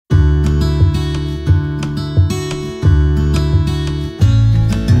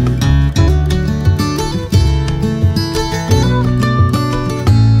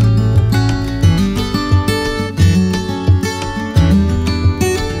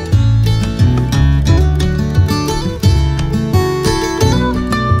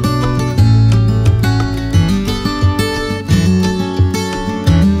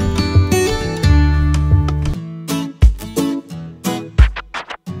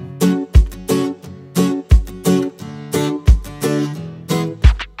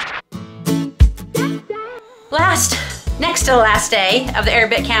next to the last day of the Every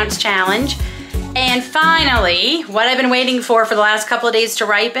Bit Counts challenge. And finally, what I've been waiting for the last couple of days to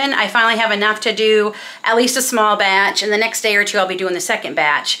ripen, I finally have enough to do at least a small batch, and the next day or two I'll be doing the second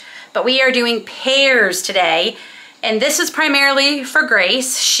batch. But we are doing pears today, and this is primarily for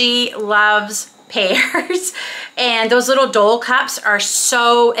Grace. She loves pears, and those little Dole cups are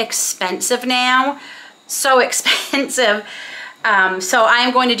so expensive now. So expensive. So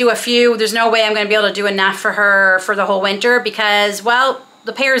I'm going to do a few. There's no way I'm going to be able to do enough for her for the whole winter because, well,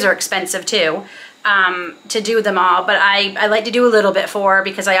 the pears are expensive too, to do them all, but I like to do a little bit for her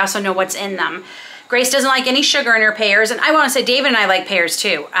because I also know what's in them. Grace doesn't like any sugar in her pears, and I want to say David and I like pears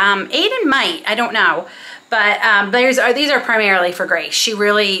too. Aiden might, I don't know, but these are primarily for Grace. She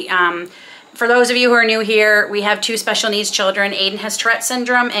really, for those of you who are new here, we have two special needs children. Aiden has Tourette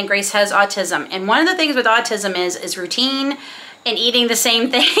syndrome and Grace has autism, and one of the things with autism is routine and eating the same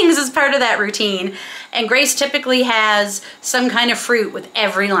things as part of that routine. And Grace typically has some kind of fruit with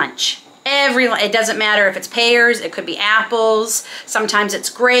every lunch. It doesn't matter if it's pears, it could be apples, sometimes it's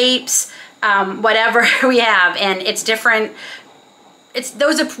grapes, whatever we have, and it's different.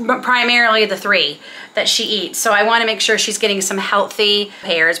 Those are primarily the three that she eats. So I want to make sure she's getting some healthy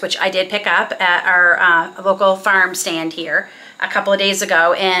pears, which I did pick up at our local farm stand here a couple of days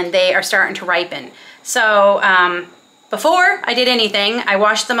ago, and they are starting to ripen. So before I did anything, I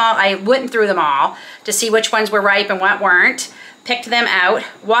washed them all. I went through them all to see which ones were ripe and what weren't. Picked them out,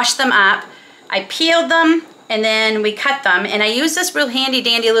 washed them up. I peeled them, and then we cut them. And I used this real handy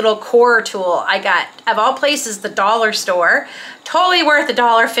dandy little core tool I got, of all places, the dollar store. Totally worth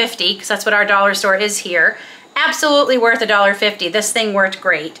 $1.50, because that's what our dollar store is here. Absolutely worth $1.50. This thing worked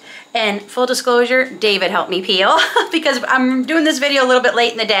great. And full disclosure, David helped me peel because I'm doing this video a little bit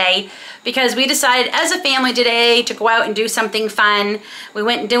late in the day because we decided as a family today to go out and do something fun. We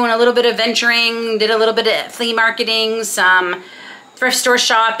went and doing a little bit of venturing, did a little bit of flea marketing, some thrift store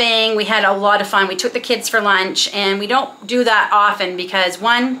shopping. We had a lot of fun. We took the kids for lunch, and we don't do that often because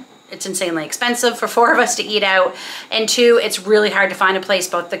one, it's insanely expensive for 4 of us to eat out, and 2, it's really hard to find a place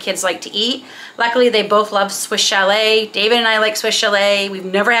both the kids like to eat. Luckily, they both love Swiss Chalet. David and I like Swiss Chalet. We've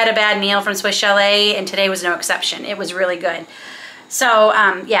never had a bad meal from Swiss Chalet, and today was no exception. It was really good. So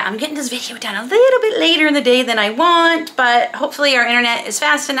yeah, I'm getting this video done a little bit later in the day than I want, but hopefully our internet is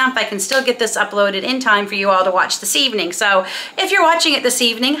fast enough. I can still get this uploaded in time for you all to watch this evening. So if you're watching it this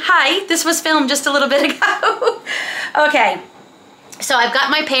evening, hi, this was filmed just a little bit ago. Okay. So I've got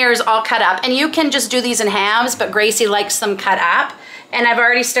my pears all cut up, and you can just do these in halves, but Gracie likes them cut up. And I've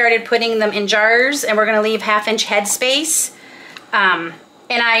already started putting them in jars, and we're gonna leave 1/2-inch head space. And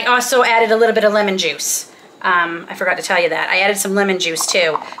I also added a little bit of lemon juice. I forgot to tell you that. I added some lemon juice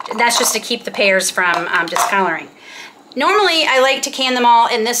too. That's just to keep the pears from discoloring. Normally, I like to can them all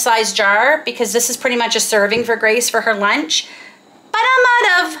in this size jar because this is pretty much a serving for Grace for her lunch, but I'm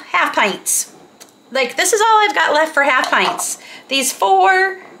out of 1/2 pints. Like, this is all I've got left for 1/2 pints. These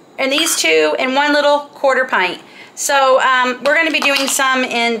 4 and these 2 and 1 little 1/4 pint. So we're going to be doing some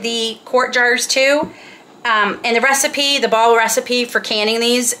in the quart jars too. And the recipe, the ball recipe for canning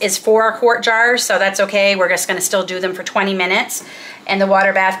these is 4 quart jars, so that's okay. We're just going to still do them for 20 minutes and the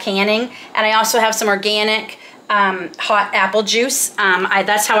water bath canning. And I also have some organic hot apple juice.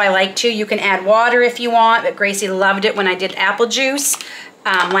 That's how I like to. You can add water if you want, but Gracie loved it when I did apple juice.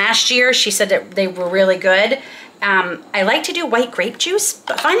 Last year, she said that they were really good. I like to do white grape juice,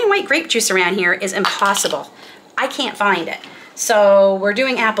 but finding white grape juice around here is impossible. I can't find it. So we're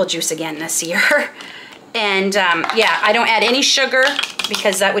doing apple juice again this year. And yeah, I don't add any sugar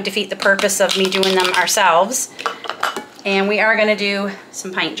because that would defeat the purpose of me doing them ourselves. And we are gonna do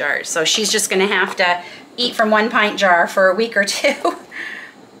some pint jars. So she's just gonna have to eat from 1 pint jar for a week or 2.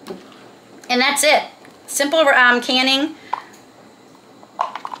 And that's it. Simple canning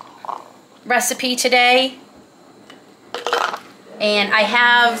recipe today. And I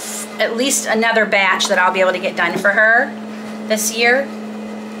have at least another batch that I'll be able to get done for her this year.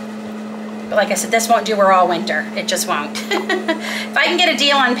 But like I said, this won't do her all winter. It just won't. If I can get a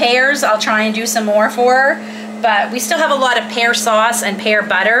deal on pears, I'll try and do some more for her. But we still have a lot of pear sauce and pear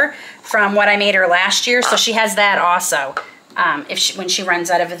butter from what I made her last year. So she has that also when she runs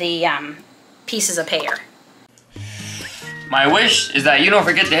out of the pieces of pear. My wish is that you don't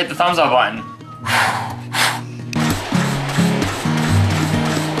forget to hit the thumbs up button.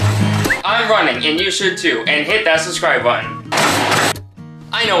 I'm running, and you should too, and hit that subscribe button.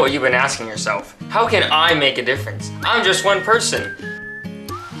 I know what you've been asking yourself. How can I make a difference? I'm just one person.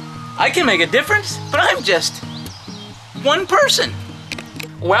 I can make a difference, but I'm just one person.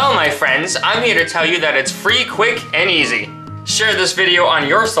 Well, my friends, I'm here to tell you that it's free, quick, and easy. Share this video on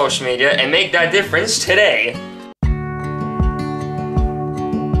your social media and make that difference today.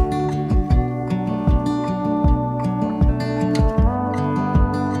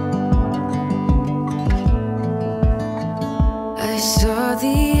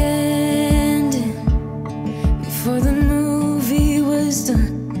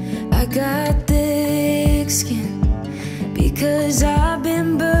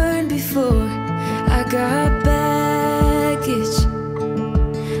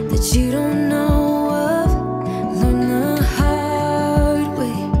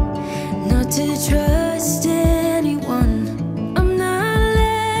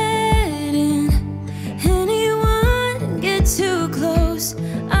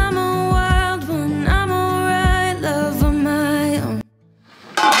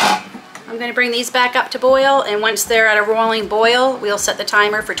 gonna bring these back up to boil, and once they're at a rolling boil, we'll set the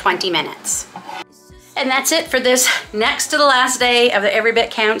timer for 20 minutes. And that's it for this next to the last day of the Every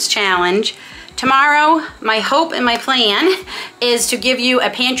Bit Counts challenge. Tomorrow, my hope and my plan is to give you a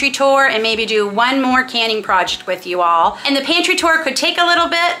pantry tour and maybe do one more canning project with you all. And the pantry tour could take a little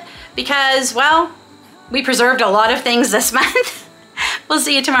bit because, well, we preserved a lot of things this month. We'll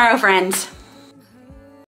see you tomorrow, friends.